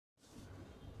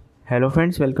Hello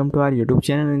friends, welcome to our YouTube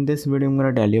channel. In this video I'm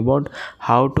going to tell you about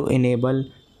how to enable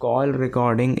call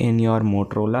recording in your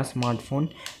Motorola smartphone.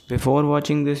 Before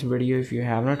watching this video, if you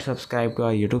have not subscribed to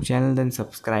our YouTube channel, then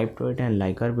subscribe to it and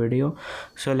like our video.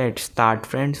 So let's start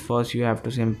friends. First you have to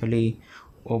simply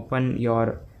open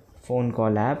your phone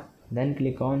call app, then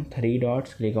click on three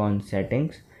dots, click on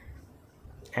settings,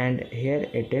 and here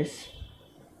it is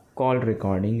call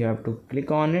recording. You have to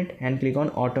click on it and click on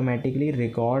automatically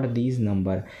record these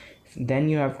number. Then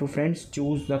you have to friends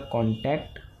choose the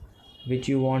contact which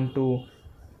you want to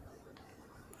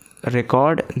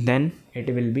record, then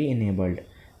it will be enabled.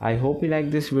 I hope you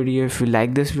like this video. If you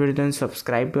like this video, then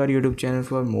subscribe to our YouTube channel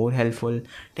for more helpful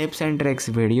tips and tricks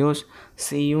videos.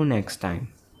 See you next time.